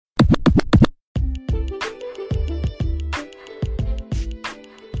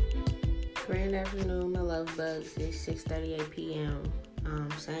afternoon, my love bugs. It's 6:38 p.m.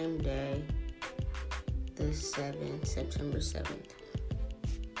 Same day, September 7th.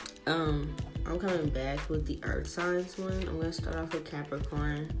 I'm coming back with the Earth signs one. I'm going to start off with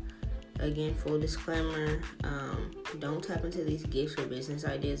Capricorn. Again, full disclaimer, don't tap into these gifts or business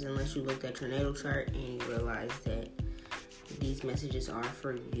ideas unless you looked at your natal chart and you realize that these messages are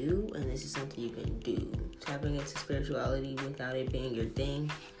for you and this is something you can do. Tapping into spirituality without it being your thing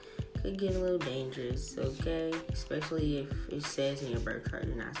could get a little dangerous, okay? Especially if it says in your birth chart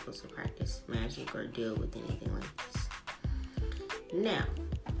you're not supposed to practice magic or deal with anything like this. Now,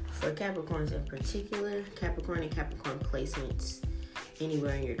 for Capricorns in particular, Capricorn and Capricorn placements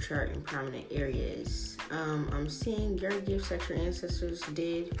anywhere in your chart in prominent areas. I'm seeing your gifts that your ancestors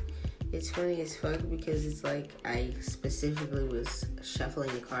did. It's funny as fuck because it's like I specifically was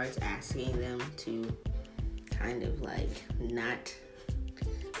shuffling the cards, asking them to kind of like not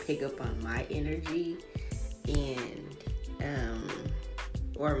pick up on my energy and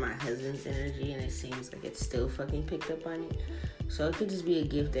or my husband's energy, and it seems like it's still fucking picked up on it. So it could just be a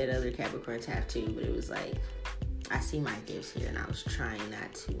gift that other Capricorns have too, but it was like I see my gifts here and I was trying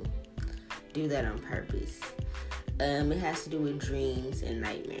not to do that on purpose. It has to do with dreams and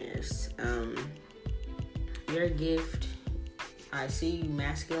nightmares. Your gift, I see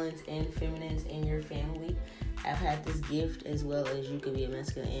masculines and feminines in your family have had this gift, as well as you could be a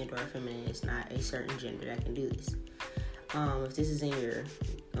masculine and or a feminine. It's not a certain gender that can do this. If this is in your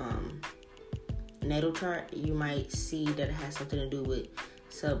natal chart, you might see that it has something to do with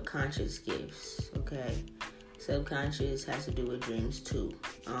subconscious gifts, okay? Subconscious has to do with dreams too.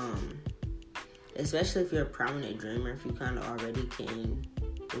 Especially if you're a prominent dreamer, if you kind of already can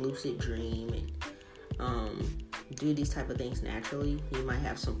lucid dream and do these type of things naturally. You might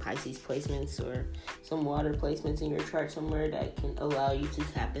have some Pisces placements or some water placements in your chart somewhere that can allow you to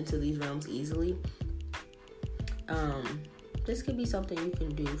tap into these realms easily. This could be something you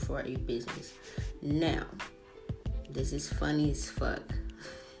can do for a business. Now, this is funny as fuck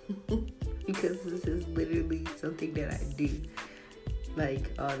because this is literally something that I do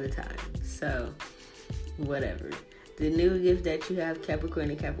like all the time. So, whatever. The new gift that you have, Capricorn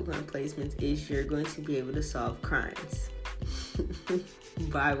and Capricorn placements, is you're going to be able to solve crimes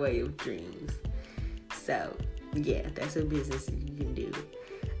by way of dreams. So, yeah, that's a business that you can do.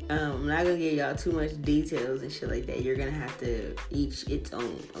 I'm not going to give y'all too much details and shit like that. You're going to have to each its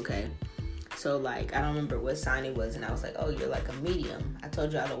own, okay? So, like, I don't remember what sign it was, and I was like, oh, you're like a medium. I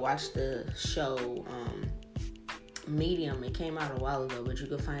told y'all to watch the show, Medium. It came out a while ago, but you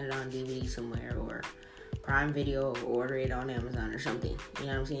can find it on DVD somewhere or Prime Video, or order it on Amazon or something. You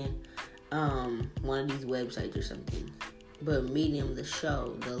know what I'm saying? One of these websites or something. But Medium, the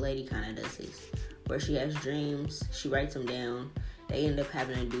show, the lady kind of does this, where she has dreams, she writes them down. They end up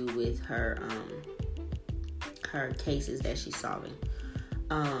having to do with her cases that she's solving,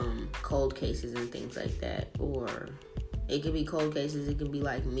 cold cases and things like that. Or it could be cold cases. It could be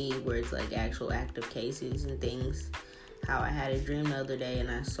like me, where it's like actual active cases and things. How I had a dream the other day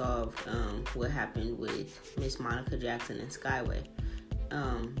and I solved what happened with Miss Monica Jackson and Skyway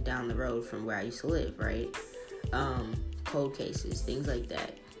down the road from where I used to live, right? Cold cases, things like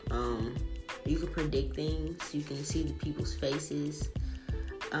that. You can predict things. You can see the people's faces.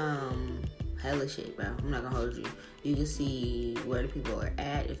 Hella shit, bro. I'm not gonna hold you. You can see where the people are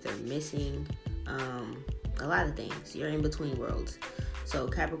at, if they're missing. A lot of things. You're in between worlds. So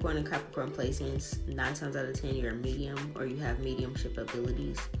Capricorn and Capricorn placements, 9 times out of 10, you're a medium or you have mediumship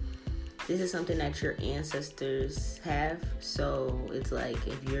abilities. This is something that your ancestors have. So it's like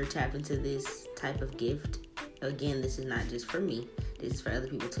if you're tapped into this type of gift, again, this is not just for me. This is for other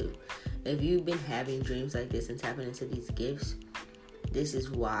people too. If you've been having dreams like this and tapping into these gifts, this is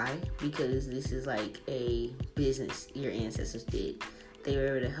why. Because this is like a business your ancestors did. They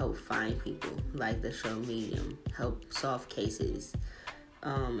were able to help find people, like the show Medium, help solve cases.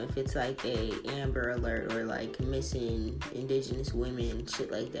 If it's like a Amber Alert or like missing indigenous women,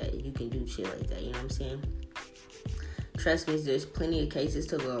 shit like that, you can do shit like that, you know what I'm saying? Trust me, there's plenty of cases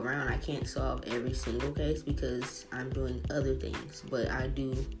to go around. I can't solve every single case because I'm doing other things, but I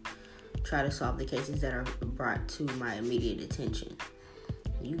do try to solve the cases that are brought to my immediate attention.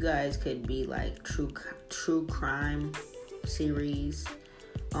 You guys could be like true crime series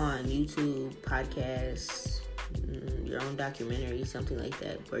on YouTube, podcasts, your own documentary, something like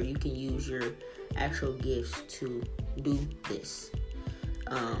that, where you can use your actual gifts to do this.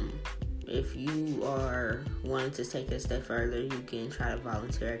 If you are wanting to take it a step further, you can try to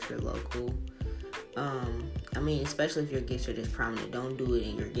volunteer at your local I mean, especially if your gifts are just prominent, don't do it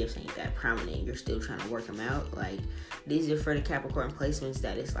and your gifts ain't that prominent. You're still trying to work them out. Like, these are for the Capricorn placements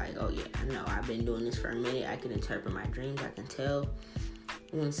that it's like, oh yeah, I know I've been doing this for a minute. I can interpret my dreams. I can tell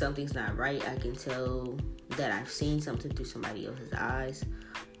when something's not right. I can tell that I've seen something through somebody else's eyes.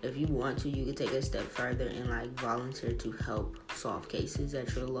 If you want to, you can take a step further and like volunteer to help solve cases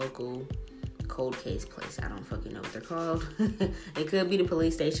at your local cold case place. I don't fucking know what they're called. It could be the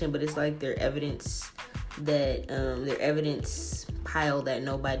police station, but it's like their evidence pile that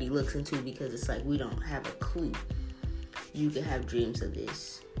nobody looks into, because it's like we don't have a clue. You could have dreams of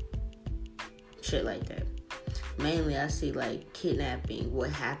this shit like that. Mainly I see like kidnapping, what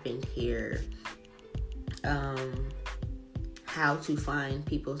happened here, how to find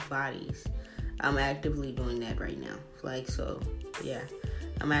people's bodies. I'm actively doing that right now. Like, so yeah,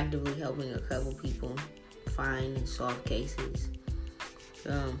 I'm actively helping a couple people find and solve cases,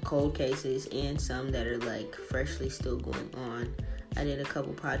 cold cases, and some that are like freshly still going on. I did a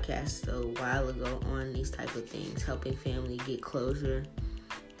couple podcasts a while ago on these type of things, helping family get closure,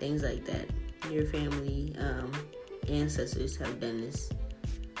 things like that. Your family ancestors have done this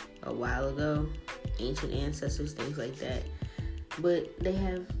a while ago, ancient ancestors, things like that. But they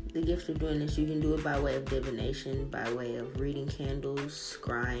have the gift of doing this. You can do it by way of divination, by way of reading candles,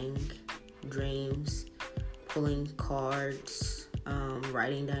 scrying, dreams, pulling cards,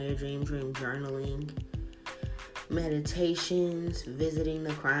 writing down your dream journaling, meditations, visiting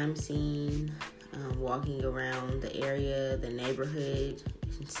the crime scene, walking around the area, the neighborhood,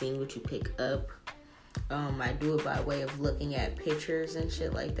 and seeing what you pick up. I do it by way of looking at pictures and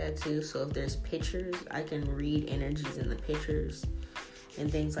shit like that too. So if there's pictures, I can read energies in the pictures and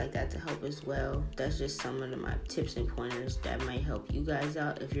things like that to help as well. That's just some of my tips and pointers that might help you guys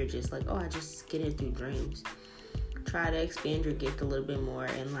out if you're just like, oh, I just get it through dreams. Try to expand your gift a little bit more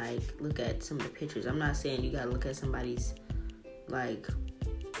and like look at some of the pictures. I'm not saying you gotta look at somebody's like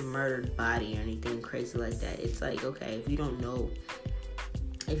murdered body or anything crazy like that. It's like, okay, if you don't know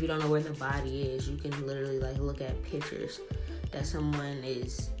where the body is, you can literally like look at pictures that someone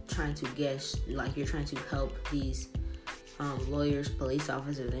is trying to guess, like you're trying to help these lawyers, police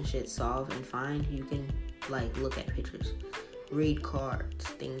officers and shit solve and find. You can like look at pictures, read cards,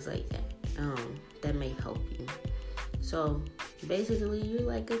 things like that. That may help you. So basically you're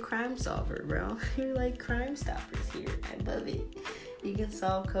like a crime solver, bro. You're like Crime Stoppers here. I love it. You can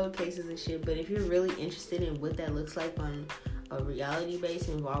solve cold cases and shit, but if you're really interested in what that looks like on a reality base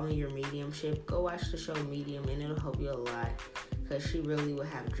involving your mediumship, go watch the show Medium, and it'll help you a lot, because she really will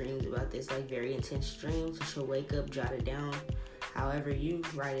have dreams about this, like very intense dreams, and she'll wake up, jot it down, however you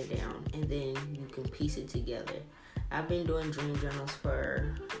write it down, and then you can piece it together. I've been doing dream journals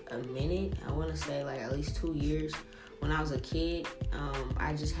for a minute. I want to say like at least 2 years. When I was a kid,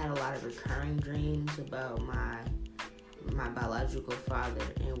 I just had a lot of recurring dreams about my biological father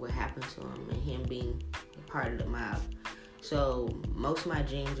and what happened to him, and him being a part of the mob. So most of my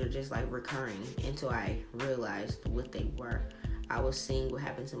dreams are just like recurring until I realized what they were. I was seeing what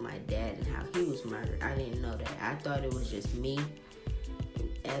happened to my dad and how he was murdered. I didn't know that. I thought it was just me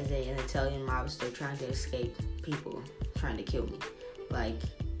as an Italian mobster trying to escape people trying to kill me. Like,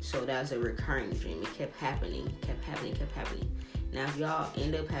 so that was a recurring dream. It kept happening. Now, if y'all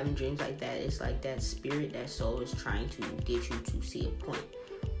end up having dreams like that, it's like that spirit, that soul is trying to get you to see a point.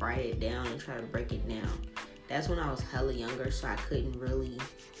 Write it down and try to break it down. That's when I was hella younger, so I didn't really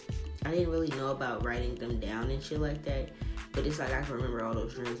know about writing them down and shit like that. But it's like I can remember all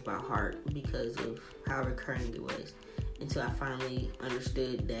those dreams by heart because of how recurring it was. Until I finally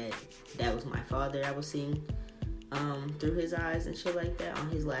understood that that was my father I was seeing through his eyes and shit like that on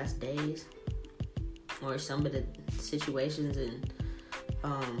his last days. Or some of the situations and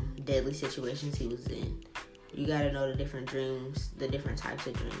deadly situations he was in. You gotta know the different dreams, the different types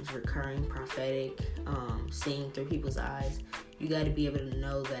of dreams, recurring, prophetic, seeing through people's eyes. You gotta be able to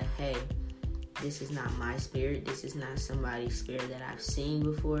know that, hey, this is not my spirit, this is not somebody's spirit that I've seen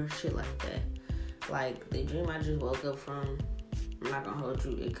before, shit like that. Like, the dream I just woke up from, I'm not gonna hold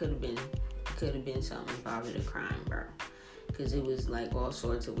you, it could have been something involving a crime, bro. Because it was like all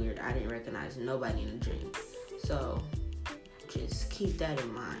sorts of weird. I didn't recognize nobody in the dream. So, just keep that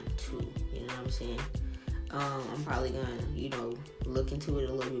in mind, too. You know what I'm saying? I'm probably gonna, look into it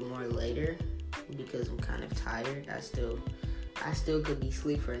a little bit more later because I'm kind of tired. I still could be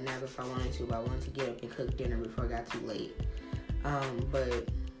asleep for a nap if I wanted to, but I wanted to get up and cook dinner before it got too late. But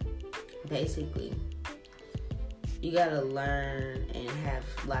basically, you gotta learn and have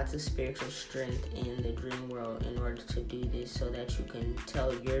lots of spiritual strength in the dream world in order to do this, so that you can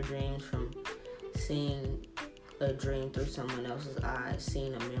tell your dreams from seeing a dream through someone else's eyes,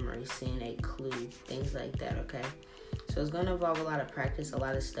 seeing a memory, seeing a clue, things like that, okay? So it's going to involve a lot of practice, a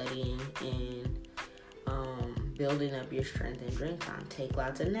lot of studying, and building up your strength in dream time. Take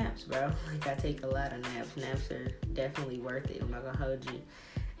lots of naps, bro. Like, I take a lot of naps. Naps are definitely worth it. I'm not going to hold you.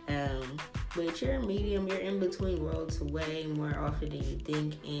 But you're a medium, you're in between worlds way more often than you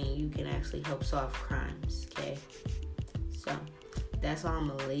think, and you can actually help solve crimes, okay? So that's all I'm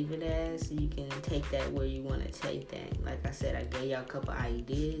gonna leave it as. You can take that where you want to take that. Like I said, I gave y'all a couple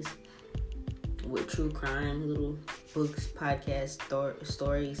ideas with true crime, little books, podcasts,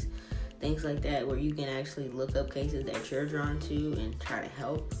 stories, things like that, where you can actually look up cases that you're drawn to and try to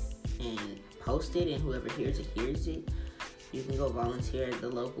help and post it, and whoever hears it. You can go volunteer at the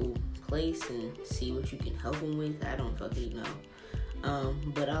local place and see what you can help them with. I don't fucking know.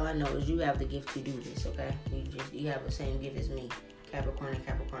 But all I know is you have the gift to do this, okay? You have the same gift as me, Capricorn and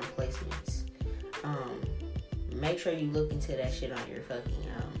Capricorn placements. Make sure you look into that shit on your fucking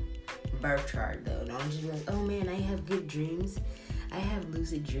birth chart, though. Don't just be like, oh man, I have good dreams. I have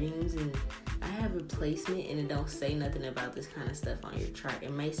lucid dreams and I have a placement, and it don't say nothing about this kind of stuff on your chart.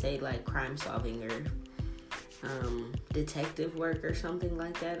 It may say like crime solving or detective work or something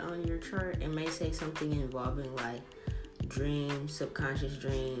like that on your chart. It may say something involving like dreams, subconscious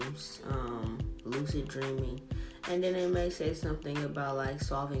dreams, lucid dreaming, and then it may say something about like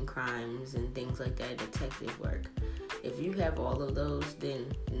solving crimes and things like that, detective work. If you have all of those,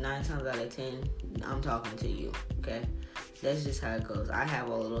 then 9 times out of 10, I'm talking to you, okay? That's just how it goes. I have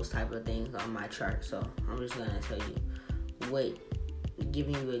all of those type of things on my chart, so I'm just gonna tell you,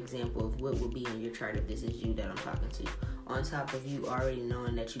 giving you an example of what would be in your chart if this is you that I'm talking to. On top of you already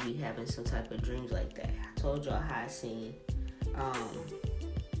knowing that you be having some type of dreams like that. I told y'all how I seen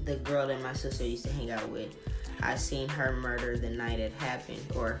the girl that my sister used to hang out with. I seen her murder the night it happened.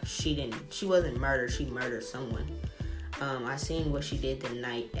 Or she wasn't murdered, she murdered someone. I seen what she did the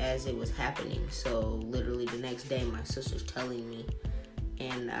night as it was happening. So literally the next day my sister's telling me,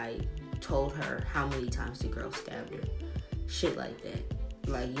 and I told her how many times the girl stabbed her. Shit like that.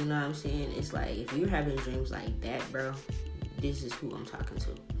 Like, you know what I'm saying? It's like, if you're having dreams like that, bro, this is who I'm talking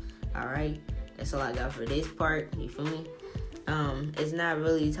to. Alright? That's all I got for this part. You feel me? It's not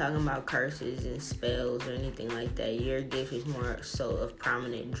really talking about curses and spells or anything like that. Your gift is more so of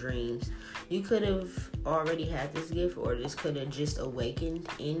prominent dreams. You could have already had this gift, or this could have just awakened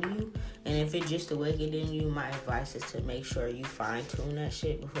in you. And if it just awakened in you, my advice is to make sure you fine-tune that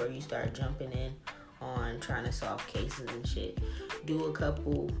shit before you start jumping in on trying to solve cases and shit. Do a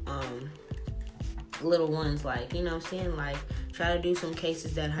couple little ones, like, you know what I'm saying, like try to do some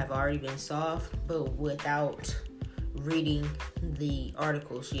cases that have already been solved, but without reading the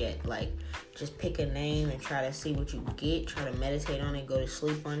articles yet. Like, just pick a name and try to see what you get, try to meditate on it, go to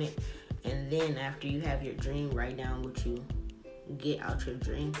sleep on it, and then after you have your dream, write down what you get out your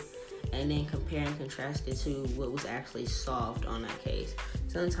dream, and then compare and contrast it to what was actually solved on that case.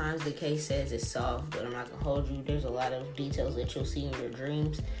 Sometimes the case says it's solved, but I'm not gonna hold you. There's a lot of details that you'll see in your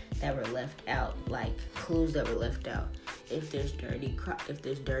dreams that were left out, like clues that were left out. If there's dirty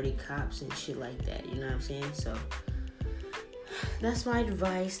cops and shit like that, you know what I'm saying? So that's my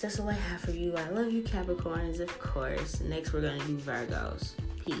advice. That's all I have for you. I love you, Capricorns, of course. Next, we're gonna do Virgos.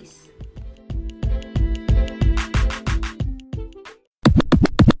 Peace.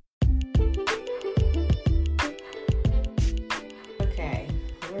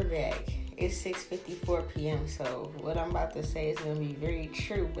 It's 6:54 p.m. So what I'm about to say is gonna be very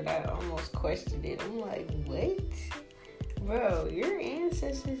true, but I almost questioned it. I'm like, what? Bro, your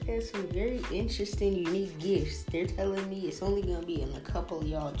ancestors got some very interesting, unique gifts. They're telling me it's only gonna be in a couple of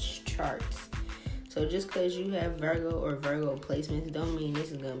y'all's charts. So just because you have Virgo or Virgo placements don't mean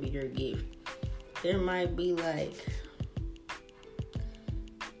this is gonna be your gift. There might be like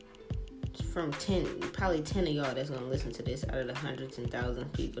probably 10 of y'all that's gonna listen to this out of the hundreds and thousands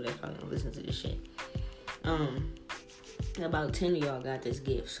of people that's probably gonna listen to this shit. About 10 of y'all got this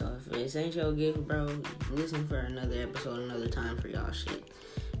gift. So if this ain't your gift, bro, listen for another episode another time for y'all shit.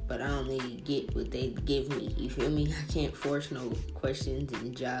 But I only get what they give me. You feel me? I can't force no questions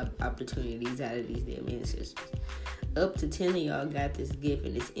and job opportunities out of these damn ancestors. Up to 10 of y'all got this gift,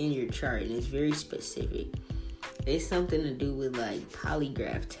 and it's in your chart, and it's very specific. It's something to do with like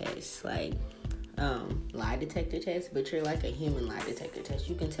polygraph tests, like lie detector tests, but you're like a human lie detector test.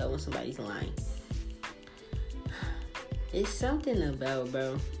 You can tell when somebody's lying. It's something about,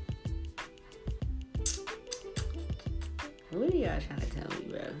 bro. What are y'all trying to tell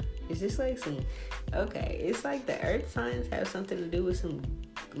me, bro? Is this like some... Okay, it's like the earth signs have something to do with some,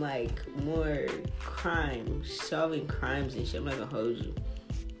 like, more crime, solving crimes and shit. I'm not gonna hold you.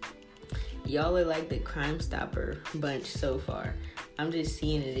 y'all are like the Crime Stopper bunch so far. I'm just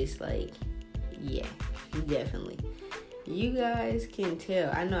seeing it. It's like, yeah, definitely. You guys can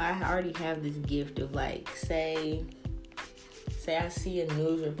tell. I know I already have this gift of like, say I see a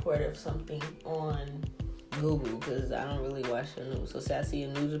news report of something on Google, because I don't really watch the news. So say I see a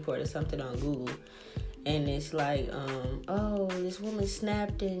news report of something on Google, and it's like, oh, this woman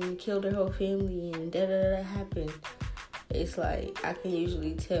snapped and killed her whole family, and da happened. It's like, I can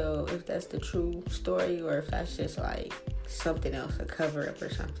usually tell if that's the true story or if that's just like something else, a cover up or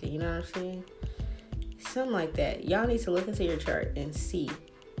something. You know what I'm saying? Something like that. Y'all need to look into your chart and see.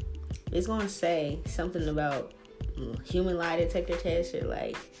 It's going to say something about human lie detector test, or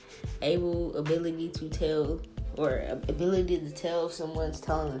like ability to tell if someone's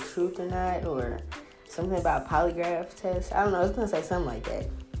telling the truth or not, or something about polygraph test. I don't know. It's going to say something like that.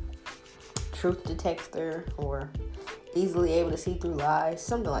 Truth detector, or easily able to see through lies.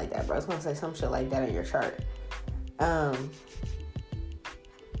 Something like that, bro. It's going to say some shit like that in your chart.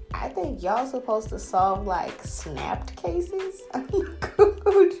 I think y'all supposed to solve like snapped cases. I'm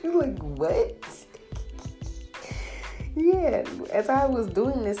like, you like, what? Yeah, as I was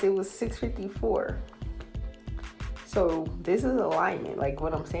doing this, it was 6:54. So this is alignment. Like,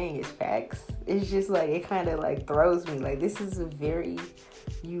 what I'm saying is facts. It's just like, it kind of like throws me. Like, this is a very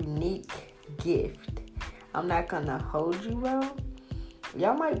unique gift. I'm not gonna hold you, bro.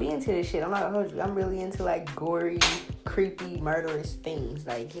 Y'all might be into this shit. I'm not gonna hold you. I'm really into like gory, creepy, murderous things.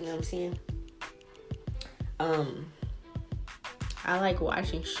 Like, you know what I'm saying? I like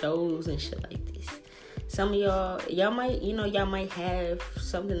watching shows and shit like this. Some of y'all might have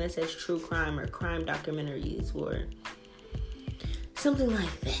something that says true crime or crime documentaries or something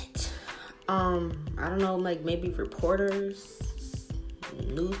like that. I don't know, like maybe reporters,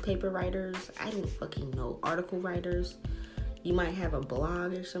 newspaper writers, I don't fucking know, article writers. You might have a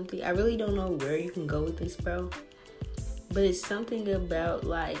blog or something. I really don't know where you can go with this, bro. But it's something about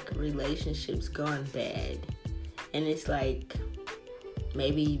like relationships gone bad. And it's like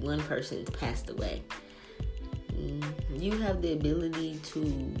maybe one person's passed away. You have the ability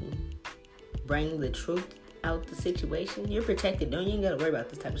to bring the truth out the situation. You're protected. You ain't gotta worry about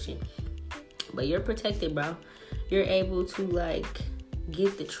this type of shit. But you're protected, bro. You're able to like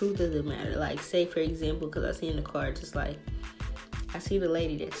get the truth of the matter. Like, say for example, because I see in the card, just like I see the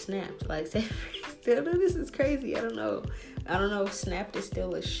lady that snapped. Like, say this is crazy. I don't know if Snapped is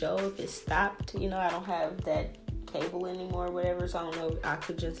still a show, if it stopped. You know, I don't have that cable anymore or whatever, so I don't know if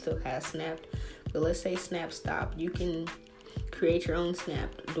Oxygen still has Snapped. But let's say Snap stopped. You can create your own Snap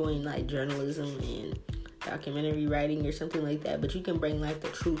doing like journalism and documentary writing or something like that. But you can bring like the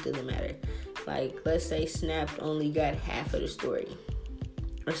truth of the matter. Like, let's say Snapped only got half of the story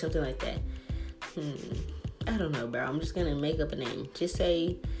or something like that. I don't know, bro. I'm just gonna make up a name. Just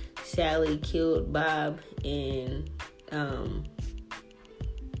say Sally killed Bob, and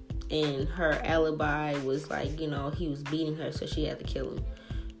her alibi was like, you know, he was beating her, so she had to kill him.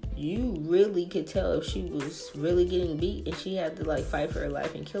 You really could tell if she was really getting beat and she had to like fight for her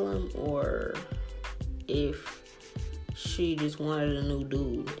life and kill him, or if she just wanted a new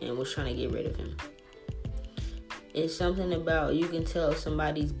dude and was trying to get rid of him. It's something about, you can tell if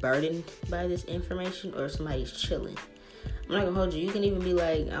somebody's burdened by this information or if somebody's chilling. I'm not gonna hold you. You can even be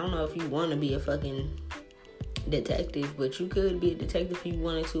like, I don't know if you want to be a fucking detective, but you could be a detective if you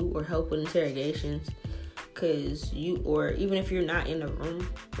wanted to, or help with interrogations. Or even if you're not in the room,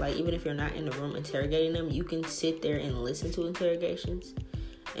 like even if you're not in the room interrogating them, you can sit there and listen to interrogations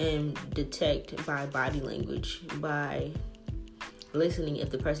and detect by body language, by listening if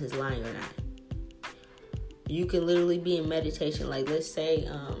the person is lying or not. You can literally be in meditation. Like, let's say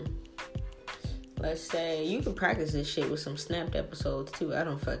you can practice this shit with some Snapped episodes too. I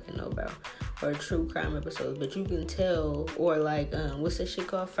don't fucking know about, or true crime episodes, but you can tell, or like what's that shit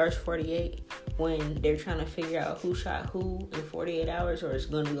called, First 48, when they're trying to figure out who shot who in 48 hours, or it's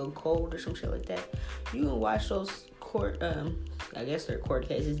gonna go cold or some shit like that. You can watch those court, I guess they're court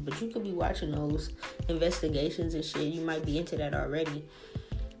cases, but you could be watching those investigations and shit. You might be into that already.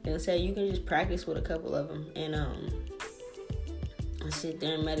 And say you can just practice with a couple of them and sit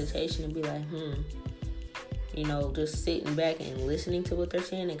there in meditation and be like, you know, just sitting back and listening to what they're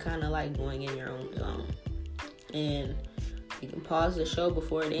saying and kind of like going in your own zone. And you can pause the show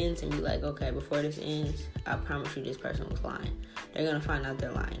before it ends and be like, okay, before this ends, I promise you this person was lying. They're gonna find out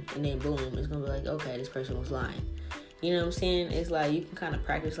they're lying, and then boom, it's gonna be like, okay, this person was lying. You know what I'm saying? It's like you can kind of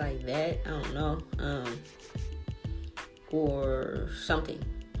practice like that. I don't know, or something.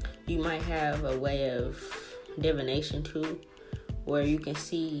 You might have a way of divination too, where you can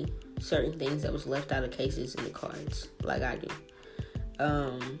see certain things that was left out of cases in the cards, like I do.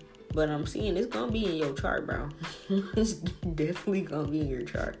 But I'm seeing it's gonna be in your chart, bro. It's definitely gonna be in your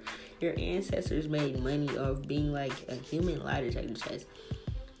chart. Your ancestors made money off being like a human lie detector test.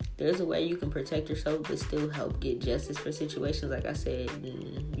 There's a way you can protect yourself but still help get justice for situations. Like I said,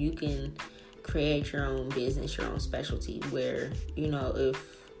 you can create your own business, your own specialty, where, if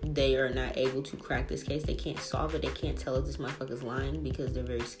they are not able to crack this case, they can't solve it, they can't tell if this motherfucker's lying because they're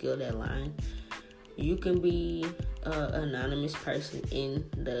very skilled at lying. You can be an anonymous person in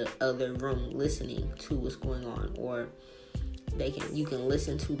the other room listening to what's going on, or you can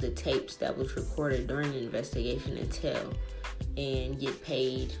listen to the tapes that was recorded during the investigation and get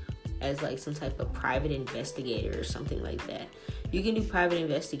paid as like some type of private investigator or something like that. You can do private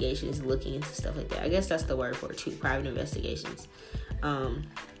investigations looking into stuff like that. I guess that's the word for it too, private investigations.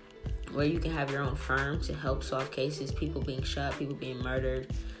 Where you can have your own firm to help solve cases, people being shot, people being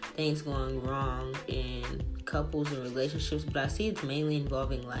murdered, things going wrong in couples and relationships. But I see it's mainly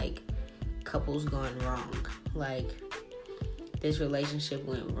involving like couples gone wrong. Like this relationship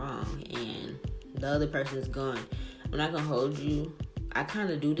went wrong and the other person is gone. I'm not gonna hold you. I kind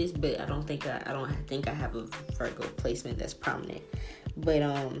of do this, but I don't think I have a Virgo placement that's prominent. But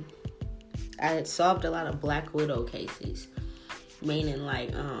I had solved a lot of Black Widow cases, meaning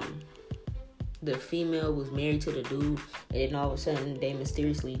like the female was married to the dude, and then all of a sudden they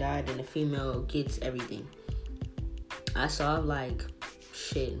mysteriously died, and the female gets everything. I solved like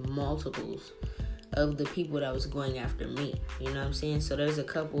multiples of the people that was going after me. You know what I'm saying? So there's a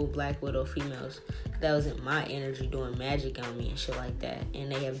couple Black Widow females that was in my energy doing magic on me and shit like that. And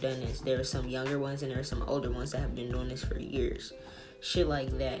they have done this. There are some younger ones and there are some older ones that have been doing this for years. Shit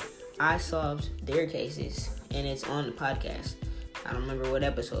like that. I solved their cases and it's on the podcast. I don't remember what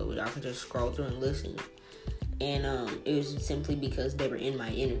episode, but I can just scroll through and listen. And it was simply because they were in my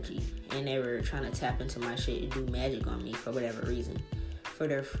energy and they were trying to tap into my shit and do magic on me for whatever reason. For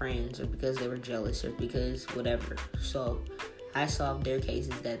their friends, or because they were jealous, or because whatever. So I solved their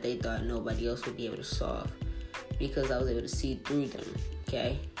cases that they thought nobody else would be able to solve because I was able to see through them.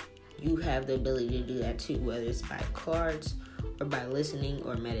 Okay, you have the ability to do that too, whether it's by cards or by listening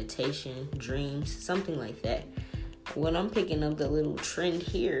or meditation, dreams, something like that. What I'm picking up the little trend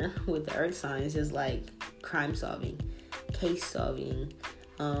here with the earth signs is like crime solving, case solving,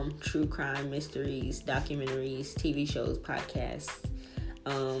 true crime mysteries, documentaries, TV shows, podcasts,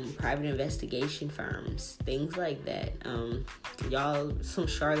 private investigation firms, things like that. Y'all some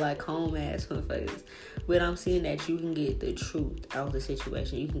Sherlock Holmes ass motherfuckers. But I'm seeing that you can get the truth out of the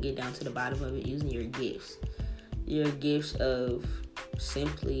situation. You can get down to the bottom of it using your gifts. Your gifts of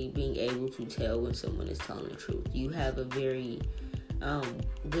simply being able to tell when someone is telling the truth. You have a very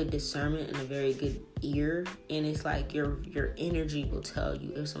good discernment and a very good ear, and it's like your energy will tell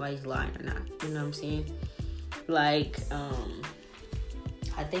you if somebody's lying or not. You know what I'm saying? Like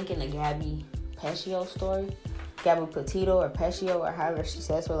I think in the Gabby Petito story, Gabby Petito or Petito or however she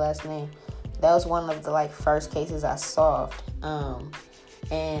says her last name, that was one of the like first cases I solved.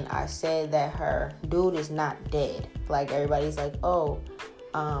 And I said that her dude is not dead. Like everybody's like, oh,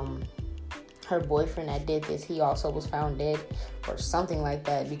 her boyfriend that did this, he also was found dead or something like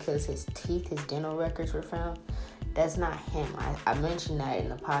that because his teeth, his dental records were found. That's not him. I mentioned that in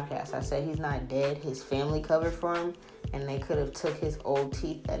the podcast. I said he's not dead. His family covered for him, and they could have took his old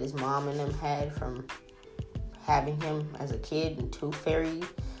teeth that his mom and them had from having him as a kid and tooth fairy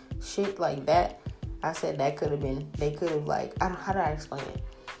shit like that. I said that could have been, they could have like, how did I explain it?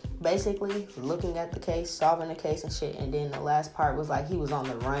 Basically, looking at the case, solving the case and shit, and then the last part was like he was on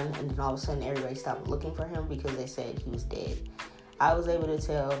the run, and then all of a sudden everybody stopped looking for him because they said he was dead. I was able to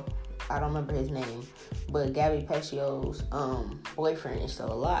tell, I don't remember his name, but Gabby Petito's boyfriend is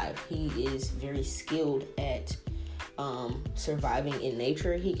still alive. He is very skilled at surviving in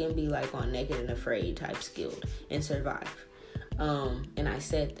nature. He can be like on Naked and Afraid type skilled and survive. And I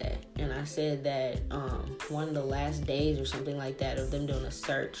said that. And I said that one of the last days or something like that of them doing a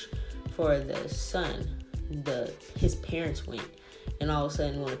search for the son, his parents went. And all of a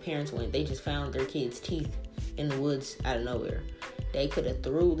sudden when the parents went, they just found their kid's teeth in the woods out of nowhere. They could have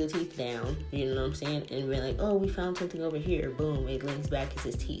threw the teeth down, you know what I'm saying, and been like, oh, we found something over here. Boom, it links back as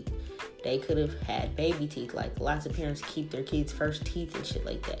his teeth. They could have had baby teeth. Like lots of parents keep their kids' first teeth and shit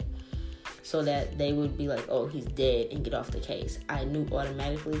like that, so that they would be like, oh, he's dead, and get off the case. I knew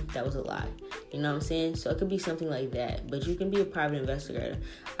automatically that was a lie. You know what I'm saying? So it could be something like that. But you can be a private investigator.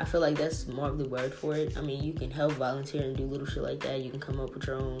 I feel like that's more of the word for it. I mean, you can help volunteer and do little shit like that. You can come up with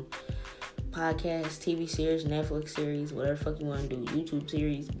your own podcast, TV series, Netflix series, whatever the fuck you want to do, YouTube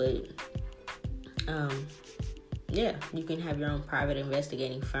series. But yeah, you can have your own private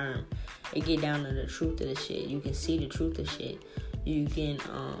investigating firm and get down to the truth of the shit. You can see the truth of shit. You can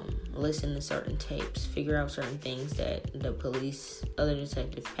listen to certain tapes, figure out certain things that the police, other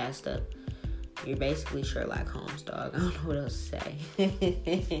detectives passed up. You're basically Sherlock Holmes, dog. I don't know what else to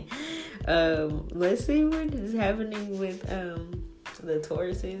say. Let's see what is happening with the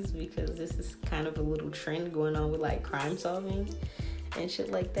Tauruses, because this is kind of a little trend going on with like crime solving and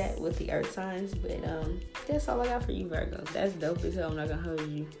shit like that with the earth signs. But that's all I got for you, Virgo. That's dope as hell. I'm not gonna hold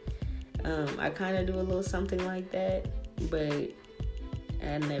you. I kind of do a little something like that, but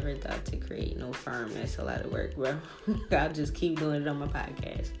I never thought to create no firm. That's a lot of work, bro. I'll just keep doing it on my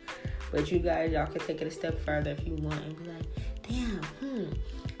podcast. But you guys, y'all can take it a step further if you want and be like, damn,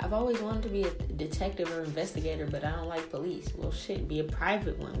 I've always wanted to be a detective or investigator, but I don't like police. Well, shit, be a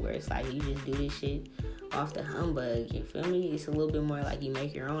private one where it's like you just do this shit off the humbug. You feel me? It's a little bit more like you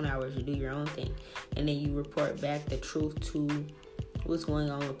make your own hours, you do your own thing, and then you report back the truth to what's going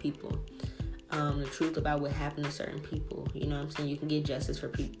on with people. The truth about what happened to certain people. You know what I'm saying? You can get justice for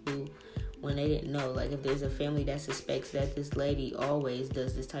people when they didn't know. Like, if there's a family that suspects that this lady always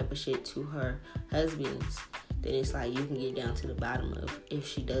does this type of shit to her husbands, then it's like you can get down to the bottom of if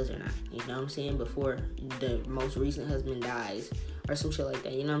she does or not. You know what I'm saying? Before the most recent husband dies or some shit like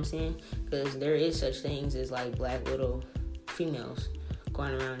that. You know what I'm saying? Because there is such things as like black widow females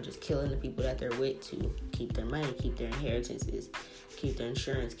going around just killing the people that they're with to keep their money, keep their inheritances, keep their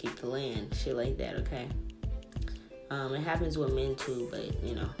insurance, keep the land, shit like that, okay? It happens with men too, but,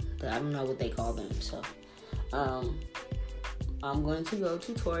 you know, I don't know what they call them, so. I'm going to go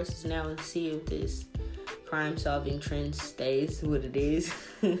to Taurus now and see if this crime-solving trend stays what it is.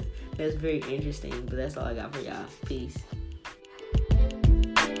 That's very interesting, but that's all I got for y'all. Peace.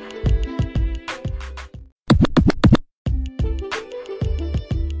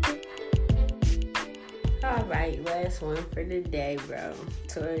 Alright, last one for the day, bro.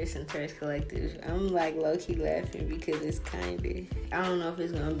 Taurus and Taurus Collective. I'm like low-key laughing because it's kind of, I don't know if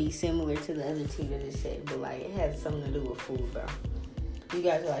it's going to be similar to the other two that I just said, but like it has something to do with food, bro. You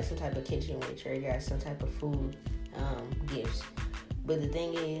guys are like some type of kitchen witch, or you got some type of food gifts. But the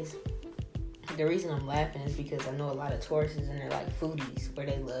thing is, the reason I'm laughing is because I know a lot of Tauruses and they're like foodies, where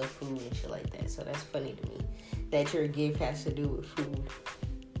they love food and shit like that. So that's funny to me that your gift has to do with food.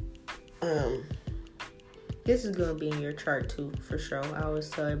 This is going to be in your chart too, for sure. I always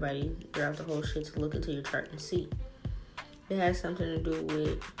tell everybody, drop the whole shit to look into your chart and see. It has something to do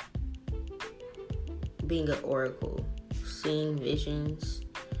with being an oracle, seeing visions,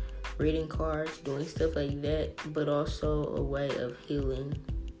 reading cards, doing stuff like that, but also a way of healing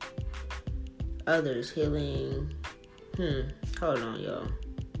others, healing, hold on, y'all.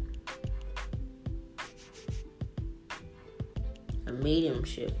 A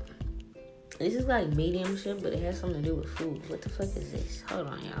mediumship. This is like mediumship, but it has something to do with food. What the fuck is this? Hold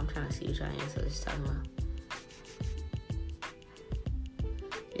on, y'all. I'm trying to see what y'all ancestors is talking about.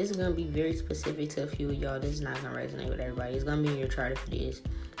 This is going to be very specific to a few of y'all. This is not going to resonate with everybody. It's going to be in your chart if it is.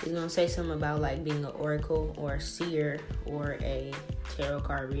 It's going to say something about like being an oracle or a seer or a tarot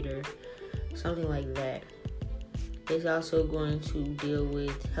card reader. Something like that. It's also going to deal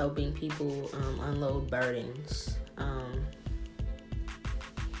with helping people unload burdens.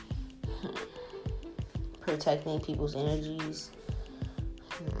 Protecting people's energies.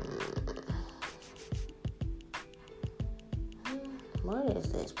 What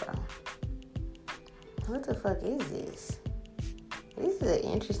is this, bro? What the fuck is this? This is an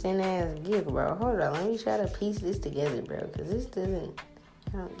interesting ass gift, bro. Hold on, let me try to piece this together, bro. Because this doesn't,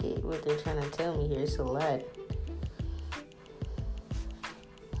 I don't get what they're trying to tell me here. It's a lot.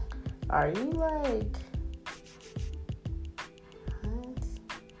 Are you like...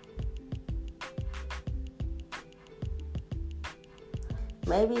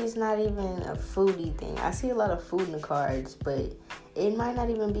 Maybe it's not even a foodie thing. I see a lot of food in the cards, but it might not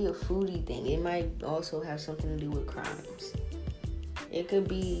even be a foodie thing. It might also have something to do with crimes. It could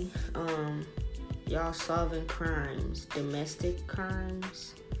be y'all solving crimes, domestic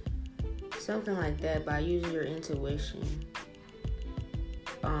crimes, something like that by using your intuition.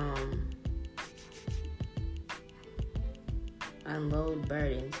 Unload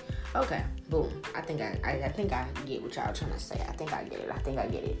burdens. Okay, boom. I think I get what y'all trying to say. I think I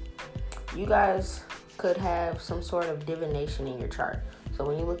get it. You guys could have some sort of divination in your chart. So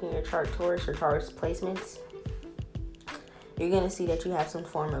when you look in your chart, Taurus or Taurus placements, you're going to see that you have some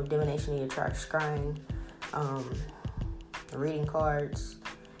form of divination in your chart. Scrying, reading cards,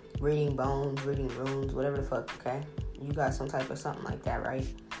 reading bones, reading runes, whatever the fuck, okay? You got some type of something like that, right?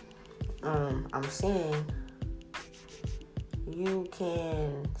 I'm seeing you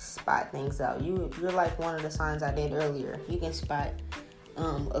can spot things out. You're like one of the signs I did earlier. You can spot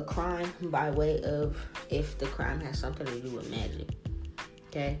a crime by way of if the crime has something to do with magic.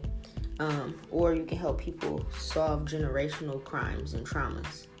 Okay? Or you can help people solve generational crimes and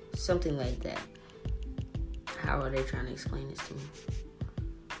traumas. Something like that. How are they trying to explain this to me?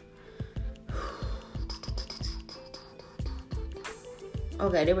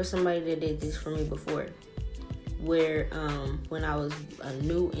 Okay, there was somebody that did this for me before. Where when I was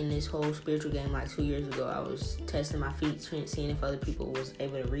new in this whole spiritual game like 2 years ago, I was testing my feet, seeing if other people was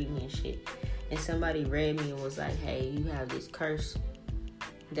able to read me and shit. And somebody read me and was like, hey, you have this curse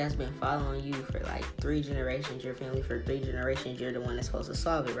that's been following you for like 3 generations, your family for 3 generations, you're the one that's supposed to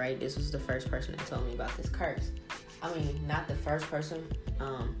solve it, right? This was the first person that told me about this curse. I mean, not the first person,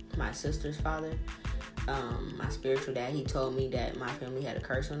 my sister's father, my spiritual dad, he told me that my family had a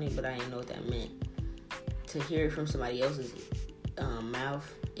curse on it, but I didn't know what that meant. To hear it from somebody else's mouth,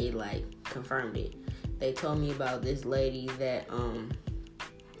 it like confirmed it. They told me about this lady that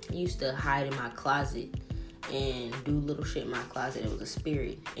used to hide in my closet and do little shit in my closet. It was a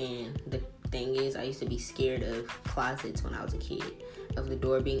spirit, and the thing is, I used to be scared of closets when I was a kid, of the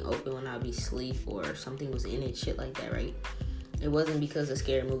door being open when I would be asleep or something was in it, shit like that, right? It wasn't because of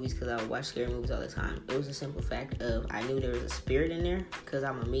scary movies, because I would watch scary movies all the time. It was a simple fact of I knew there was a spirit in there because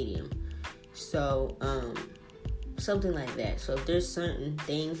I'm a medium. So, something like that. So if there's certain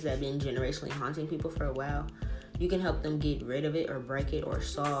things that have been generationally haunting people for a while, you can help them get rid of it or break it or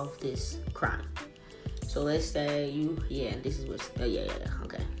solve this crime. So let's say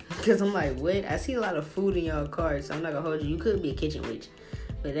okay. Because I'm like, what? I see a lot of food in y'all cards, so I'm not gonna hold you. You could be a kitchen witch,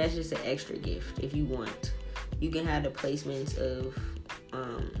 but that's just an extra gift if you want. You can have the placements of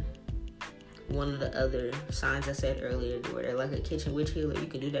one of the other signs I said earlier, where they're like a kitchen witch healer. You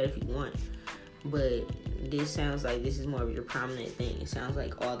can do that if you want. But this sounds like this is more of your prominent thing. It sounds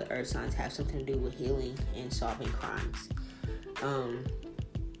like all the earth signs have something to do with healing and solving crimes.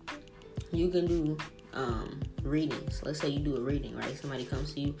 You can do readings. Let's say you do a reading, right? Somebody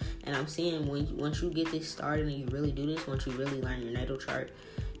comes to you, and I'm seeing once you get this started and you really do this, once you really learn your natal chart,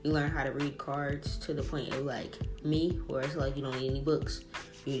 you learn how to read cards to the point of like me, where it's like you don't need any books.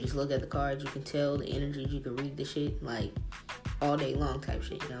 You just look at the cards, you can tell the energies, you can read the shit like all day long type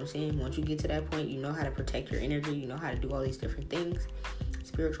shit, you know what I'm saying? Once you get to that point, you know how to protect your energy, you know how to do all these different things,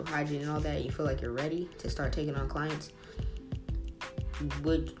 spiritual hygiene and all that, you feel like you're ready to start taking on clients.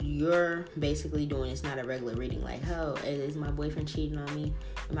 What you're basically doing is not a regular reading, like, oh, is my boyfriend cheating on me?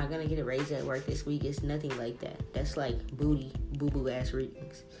 Am I gonna get a raise at work this week? It's nothing like that. That's like boo-boo ass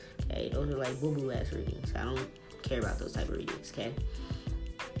readings, okay? Those are like boo-boo ass readings. I don't care about those type of readings, okay?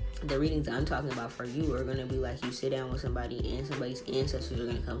 The readings I'm talking about for you are going to be like you sit down with somebody and somebody's ancestors are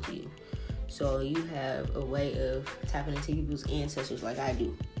going to come to you. So you have a way of tapping into people's ancestors like I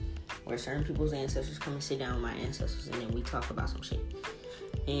do, where certain people's ancestors come and sit down with my ancestors and then we talk about some shit.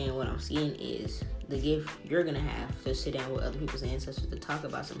 And what I'm seeing is the gift you're going to have to sit down with other people's ancestors to talk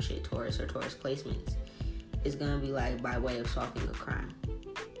about some shit, Taurus or Taurus placements, is going to be like by way of solving a crime.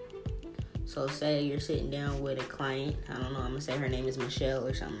 So say you're sitting down with a client, I don't know, I'm going to say her name is Michelle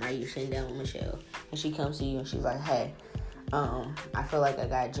or something, right? You're sitting down with Michelle, and she comes to you and she's like, hey, I feel like I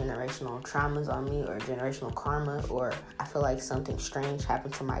got generational traumas on me or generational karma, or I feel like something strange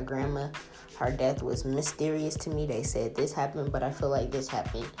happened to my grandma. Her death was mysterious to me. They said this happened, but I feel like this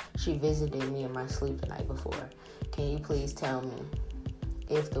happened. She visited me in my sleep the night before. Can you please tell me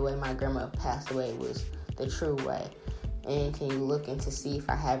if the way my grandma passed away was the true way? And can you look into see if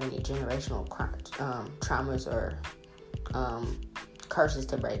I have any generational traumas or curses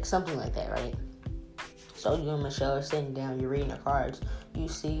to break, something like that, right? So you and Michelle are sitting down, you're reading the cards. You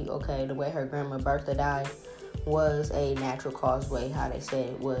see, okay, the way her grandma Bertha died was a natural causeway, how they said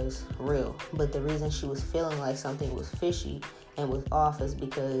it was real. But the reason she was feeling like something was fishy and was off is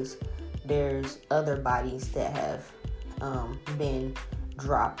because there's other bodies that have been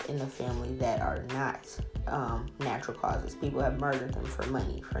dropped in the family that are not natural causes. People have murdered them for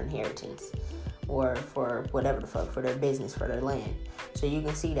money, for inheritance, or for whatever the fuck, for their business, for their land. So you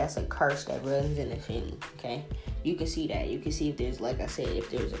can see that's a curse that runs in the family, okay? You can see that. You can see if there's, like I said, if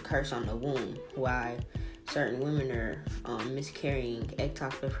there's a curse on the womb, why certain women are miscarrying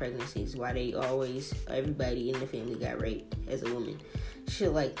ectopic pregnancies, why everybody in the family got raped as a woman,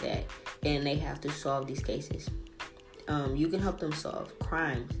 shit like that. And they have to solve these cases. You can help them solve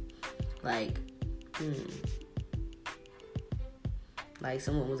crimes, like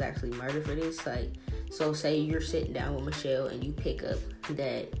someone was actually murdered for this. Like, so say you're sitting down with Michelle and you pick up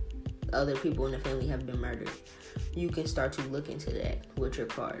that other people in the family have been murdered. You can start to look into that with your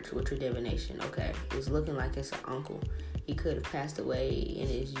cards, with your divination. Okay, it's looking like it's an uncle. He could have passed away in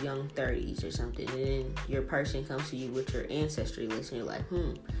his young 30s or something. And then your person comes to you with your ancestry list, and you're like,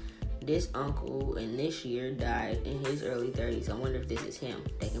 this uncle in this year died in his early 30s. I wonder if this is him.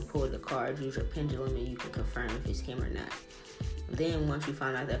 They can pull the cards, use your pendulum, and you can confirm if it's him or not. Then once you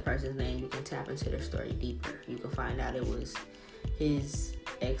find out that person's name, you can tap into their story deeper. You can find out it was his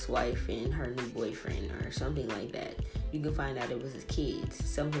ex-wife and her new boyfriend or something like that. You can find out it was his kids,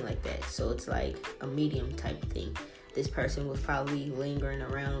 something like that. So it's like a medium type of thing. This person was probably lingering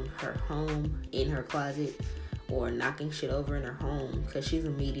around her home, in her closet, or knocking shit over in her home because she's a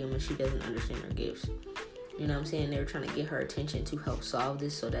medium and she doesn't understand her gifts. You know what I'm saying? They were trying to get her attention to help solve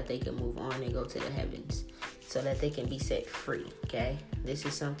this so that they can move on and go to the heavens, so that they can be set free, okay? This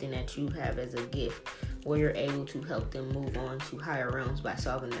is something that you have as a gift where you're able to help them move on to higher realms by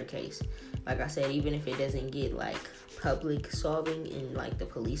solving their case. Like I said, even if it doesn't get like public solving and like the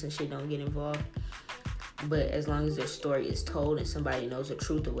police and shit don't get involved, but as long as their story is told and somebody knows the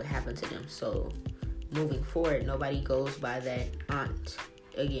truth of what happened to them. So moving forward, nobody goes by that aunt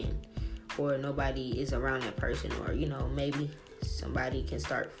again, or nobody is around that person, or, you know, maybe somebody can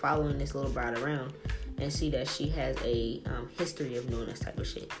start following this little bride around and see that she has a history of doing this type of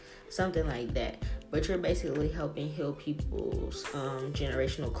shit. Something like that. But you're basically helping heal people's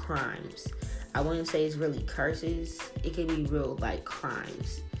generational crimes. I wouldn't say it's really curses. It could be real, like,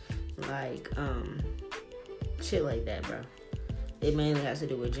 crimes. Like, shit like that, bro. It mainly has to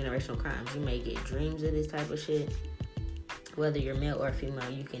do with generational crimes. You may get dreams of this type of shit. Whether you're male or female,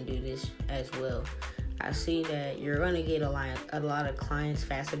 you can do this as well. I see that you're going to get a lot of clients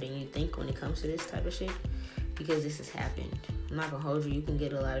faster than you think when it comes to this type of shit, because this has happened. I'm not going to hold you. You can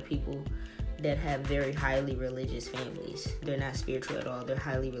get a lot of people that have very highly religious families. They're not spiritual at all. They're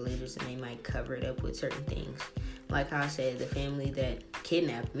highly religious, and they might cover it up with certain things. Like how I said, the family that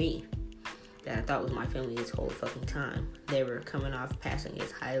kidnapped me, that I thought was my family this whole fucking time, they were coming off passing as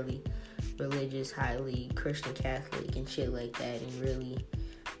highly religious, highly Christian Catholic and shit like that, and really,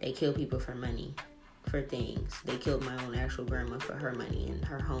 they kill people for money, for things. They killed my own actual grandma for her money and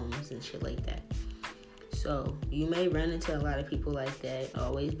her homes and shit like that. So you may run into a lot of people like that.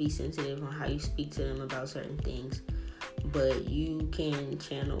 Always be sensitive on how you speak to them about certain things, but you can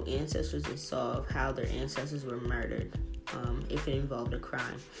channel ancestors and solve how their ancestors were murdered, if it involved a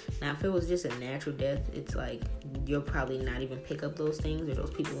crime. Now, if it was just a natural death, it's like you'll probably not even pick up those things, or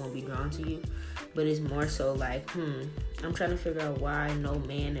those people won't be drawn to you. But it's more so like, I'm trying to figure out why no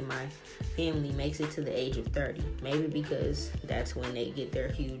man in my family makes it to the age of 30. Maybe because that's when they get their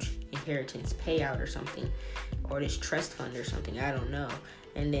huge inheritance payout or something, or this trust fund or something, I don't know.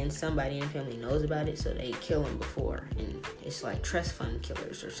 And then somebody in the family knows about it, so they kill them before, and it's like trust fund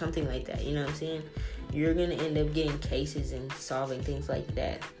killers or something like that. You know what I'm saying? You're gonna end up getting cases and solving things like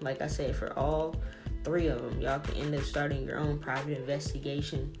that. Like I said, for all three of them, y'all can end up starting your own private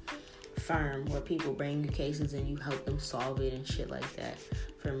investigation firm where people bring you cases and you help them solve it and shit like that.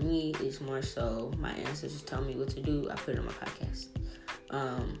 For me, it's more so my ancestors tell me what to do. I put it on my podcast.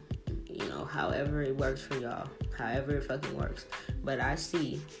 You know, however it works for y'all, however it fucking works. But I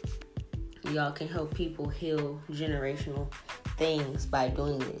see y'all can help people heal generational things by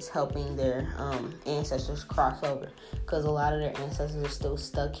doing this, helping their ancestors cross over, because a lot of their ancestors are still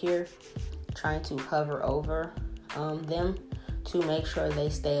stuck here, trying to hover over them to make sure they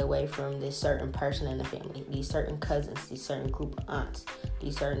stay away from this certain person in the family, these certain cousins, these certain group of aunts,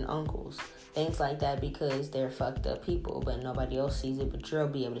 these certain uncles, things like that, because they're fucked up people, but nobody else sees it, but you'll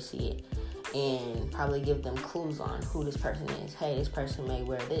be able to see it, and probably give them clues on who this person is. Hey, this person may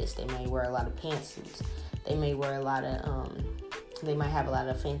wear this. They may wear a lot of pantsuits. They may wear a lot of, they might have a lot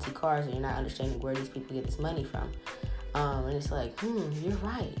of fancy cars, and you're not understanding where these people get this money from. And it's like, you're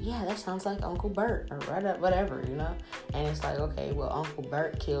right. Yeah, that sounds like Uncle Bert or whatever, you know? And it's like, okay, well, Uncle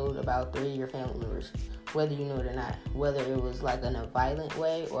Bert killed about 3 of your family members, whether you knew it or not. Whether it was like in a violent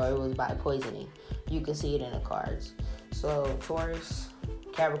way or it was by poisoning. You can see it in the cards. So, Taurus,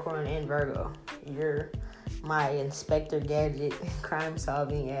 Capricorn, and Virgo, you're my Inspector Gadget,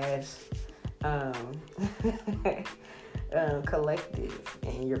 crime-solving ass collective,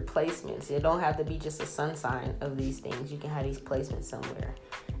 and your placements. It don't have to be just a sun sign of these things. You can have these placements somewhere,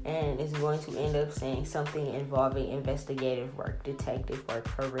 and it's going to end up saying something involving investigative work, detective work,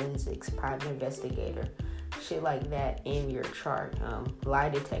 forensics, private investigator, shit like that in your chart. Lie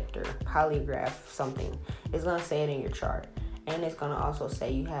detector, polygraph, something. It's going to say it in your chart. And it's going to also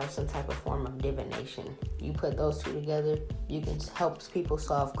say you have some type of form of divination. You put those two together, you can help people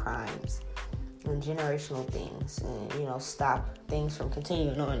solve crimes. and generational things, and stop things from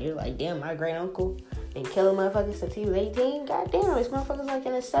continuing on. You're like, damn, my great uncle been killing motherfuckers since he was 18. Goddamn, this motherfucker's like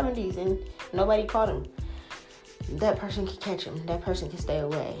in his 70s and nobody caught him. That person can catch him. That person can stay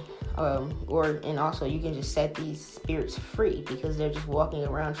away. And also you can just set these spirits free because they're just walking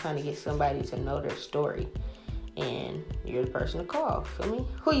around trying to get somebody to know their story. And you're the person to call. Feel me?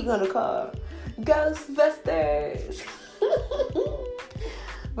 Who you gonna call? Ghostbusters.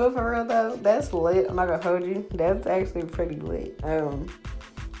 But for real though, that's lit. I'm not gonna hold you. That's actually pretty lit.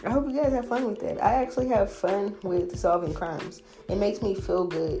 I hope you guys have fun with that. I actually have fun with solving crimes. It makes me feel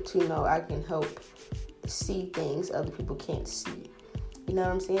good to know I can help see things other people can't see. You know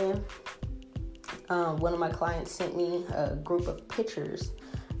what I'm saying? One of my clients sent me a group of pictures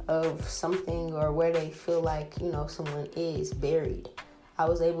of something or where they feel like, someone is buried. I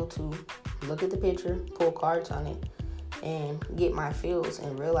was able to look at the picture, pull cards on it, and get my feels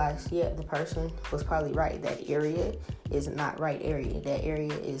and realize, the person was probably right. That area is not right area. That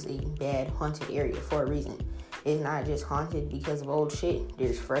area is a bad haunted area for a reason. It's not just haunted because of old shit.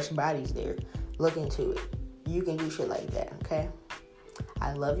 There's fresh bodies there. Look into it. You can do shit like that, okay?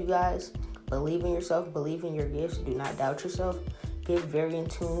 I love you guys. Believe in yourself. Believe in your gifts. Do not doubt yourself. Get very in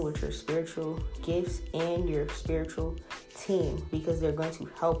tune with your spiritual gifts and your spiritual team because they're going to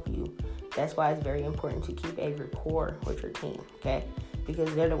help you. That's why it's very important to keep a rapport with your team, okay?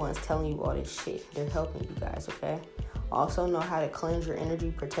 Because they're the ones telling you all this shit. They're helping you guys, okay? Also know how to cleanse your energy,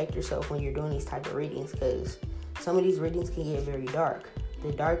 protect yourself when you're doing these type of readings because some of these readings can get very dark.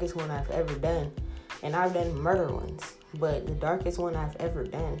 The darkest one I've ever done, and I've done murder ones, but the darkest one I've ever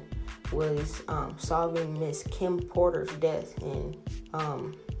done was solving Miss Kim Porter's death and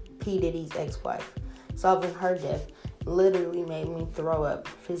P. Diddy's ex-wife. Solving her death literally made me throw up,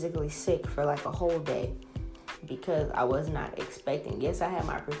 physically sick for like a whole day because I was not expecting. Yes, I had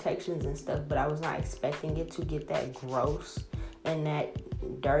my protections and stuff, but I was not expecting it to get that gross and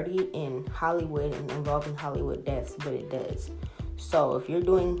that dirty in Hollywood and involving Hollywood deaths, but it does. So if you're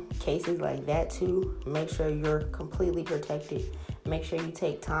doing cases like that too, make sure you're completely protected. Make sure you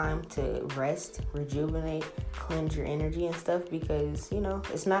take time to rest, rejuvenate, cleanse your energy and stuff because,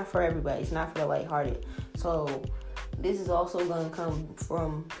 it's not for everybody. It's not for the lighthearted. So this is also going to come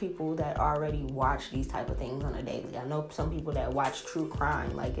from people that already watch these type of things on a daily. I know some people that watch true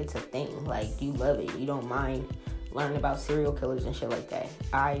crime like it's a thing. Like you love it. You don't mind learning about serial killers and shit like that.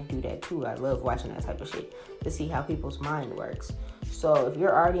 I do that too. I love watching that type of shit to see how people's mind works. So if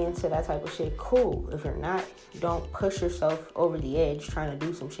you're already into that type of shit, cool. If you're not, don't push yourself over the edge trying to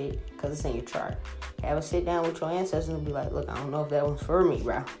do some shit because it's in your chart. Have a sit down with your ancestors and be like, look, I don't know if that one's for me,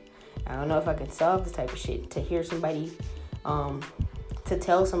 bro. I don't know if I can solve this type of shit. To hear somebody, to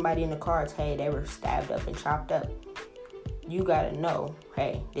tell somebody in the cards, hey, they were stabbed up and chopped up. You gotta know,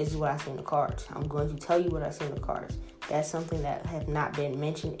 hey, this is what I see in the cards. I'm going to tell you what I see in the cards. That's something that have not been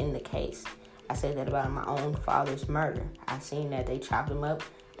mentioned in the case. I said that about my own father's murder. I seen that they chopped him up.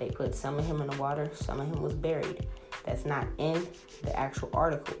 They put some of him in the water. Some of him was buried. That's not in the actual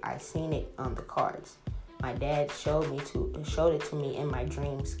article. I seen it on the cards. My dad showed it to me in my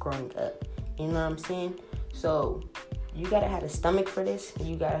dreams growing up. You know what I'm saying? So you gotta have a stomach for this.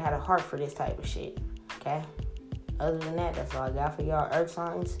 You gotta have a heart for this type of shit. Okay? Other than that, that's all I got for y'all earth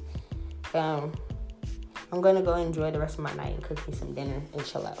signs. I'm gonna go enjoy the rest of my night and cook me some dinner and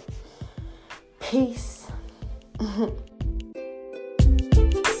chill out. Peace.